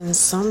And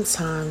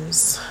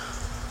sometimes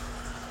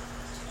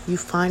you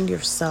find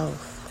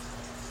yourself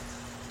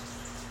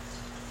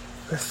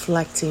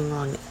reflecting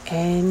on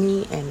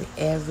any and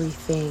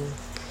everything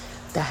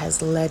that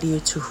has led you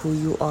to who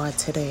you are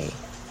today.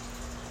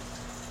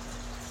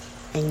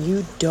 And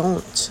you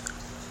don't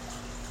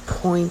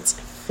point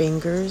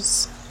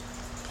fingers.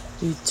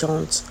 You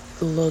don't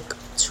look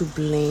to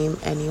blame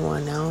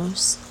anyone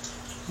else.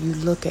 You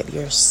look at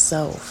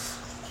yourself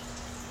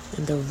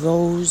and the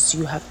roads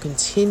you have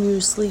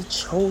continuously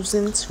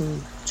chosen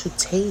to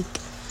take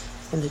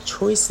and the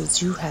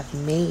choices you have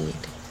made.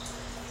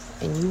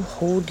 And you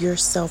hold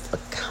yourself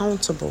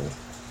accountable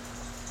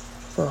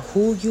for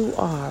who you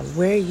are,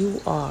 where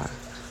you are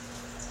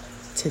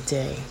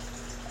today.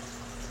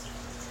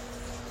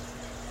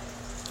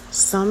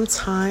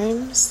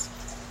 Sometimes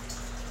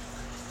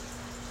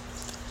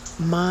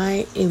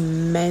my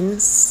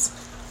immense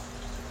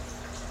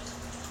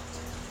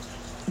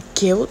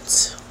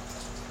guilt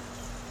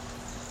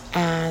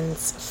and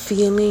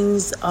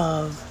feelings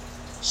of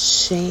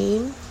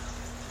shame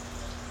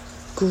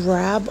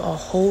grab a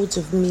hold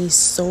of me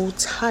so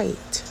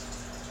tight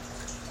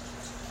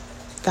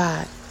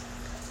that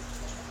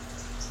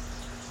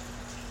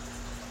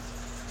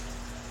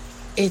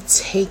it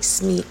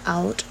takes me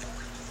out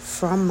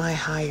from my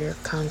higher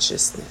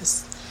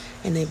consciousness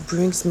and it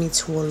brings me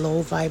to a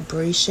low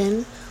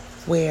vibration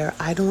where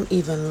I don't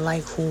even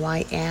like who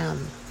I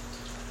am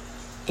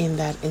in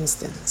that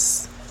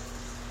instance.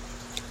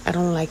 I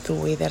don't like the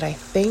way that I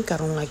think. I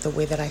don't like the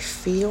way that I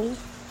feel.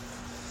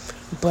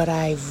 But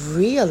I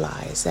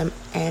realize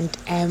and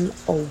am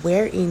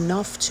aware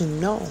enough to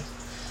know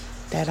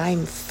that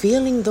I'm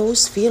feeling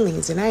those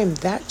feelings and I am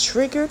that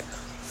triggered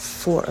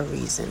for a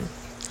reason.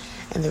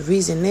 And the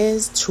reason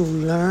is to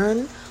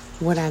learn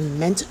what I'm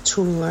meant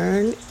to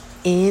learn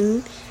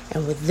in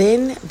and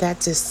within that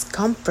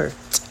discomfort.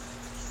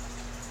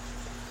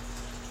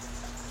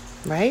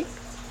 Right?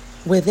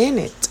 Within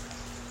it.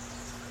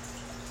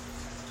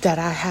 That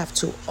I have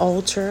to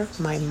alter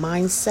my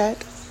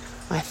mindset,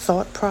 my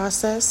thought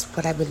process,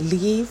 what I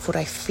believe, what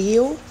I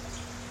feel,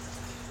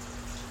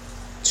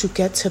 to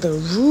get to the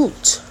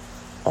root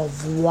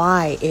of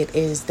why it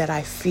is that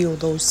I feel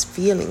those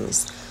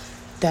feelings,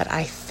 that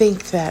I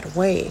think that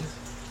way.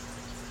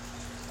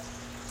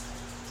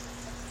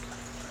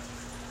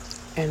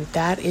 And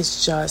that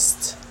is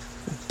just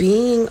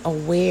being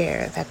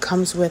aware. That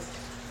comes with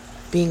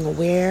being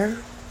aware,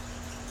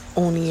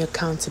 owning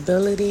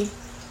accountability,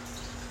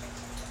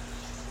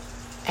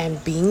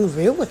 and being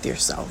real with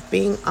yourself,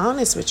 being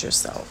honest with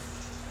yourself.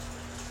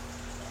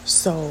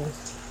 So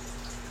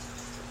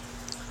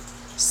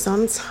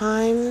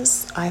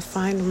sometimes I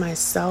find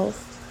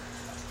myself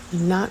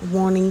not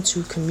wanting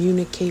to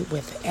communicate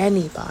with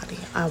anybody.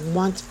 I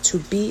want to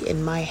be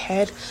in my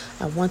head.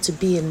 I want to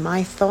be in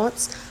my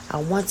thoughts.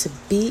 I want to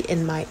be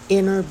in my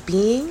inner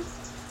being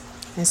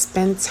and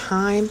spend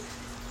time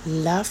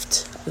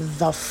left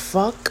the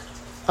fuck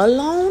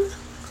alone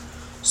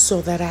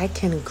so that I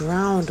can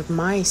ground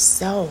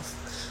myself,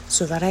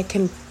 so that I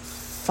can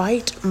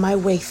fight my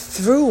way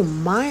through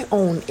my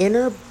own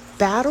inner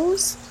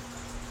battles,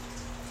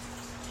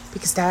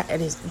 because that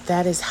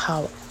is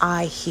how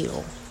I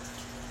heal.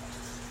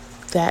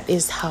 That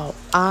is how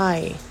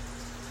I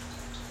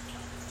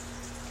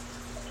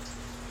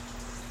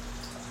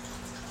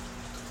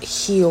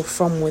heal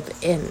from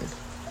within.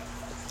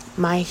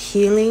 My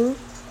healing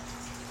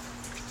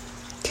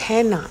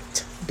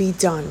cannot be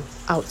done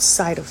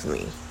outside of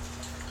me.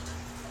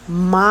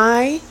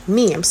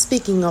 I'm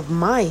speaking of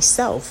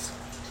myself.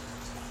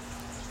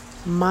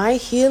 My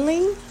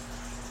healing,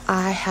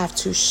 I have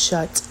to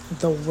shut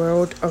the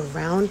world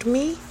around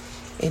me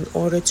in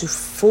order to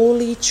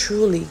fully,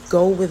 truly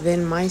go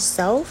within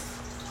myself,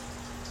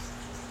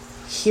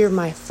 hear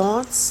my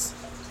thoughts,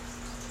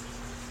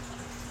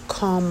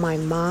 calm my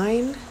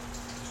mind,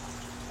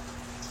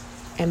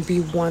 and be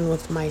one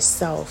with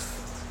myself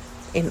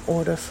in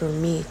order for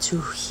me to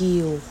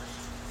heal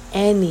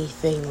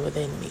anything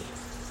within me.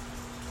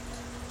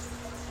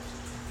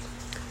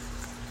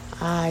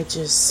 I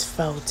just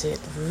felt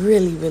it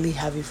really, really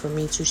heavy for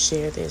me to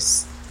share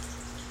this.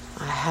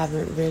 I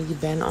haven't really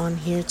been on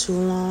here too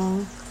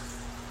long,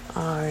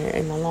 or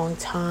in a long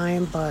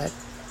time, but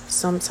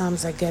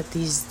sometimes I get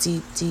these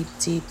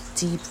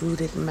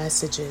deep-rooted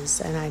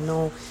messages, and I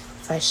know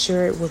if I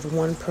share it with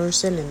one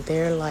person and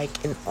they're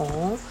like in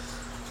awe,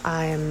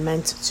 I am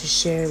meant to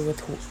share it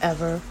with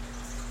whoever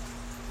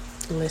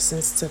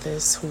listens to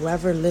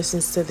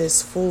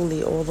this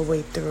fully all the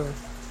way through.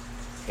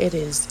 It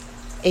is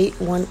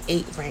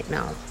 8:18 right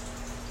now.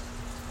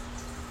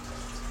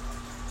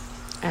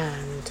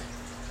 And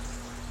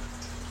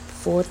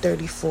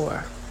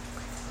 4:34.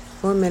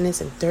 4 minutes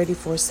and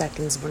 34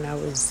 seconds when I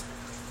was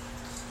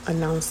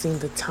announcing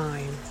the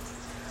time.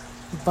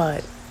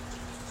 But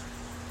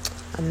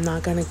I'm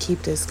not going to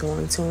keep this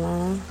going too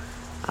long.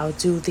 I'll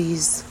do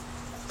these,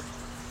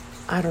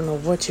 I don't know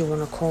what you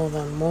want to call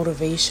them,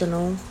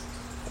 motivational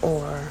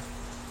or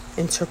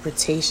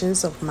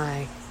interpretations of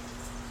my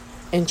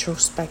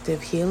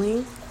introspective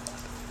healing.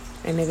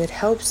 And if it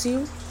helps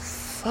you,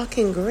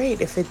 fucking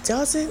great. If it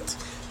doesn't,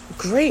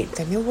 great,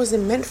 then it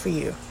wasn't meant for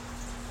you.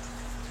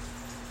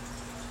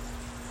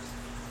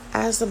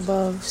 As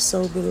above,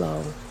 so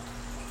below.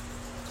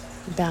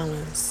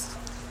 Balance.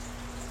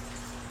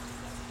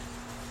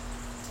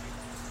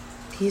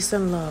 Peace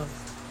and love.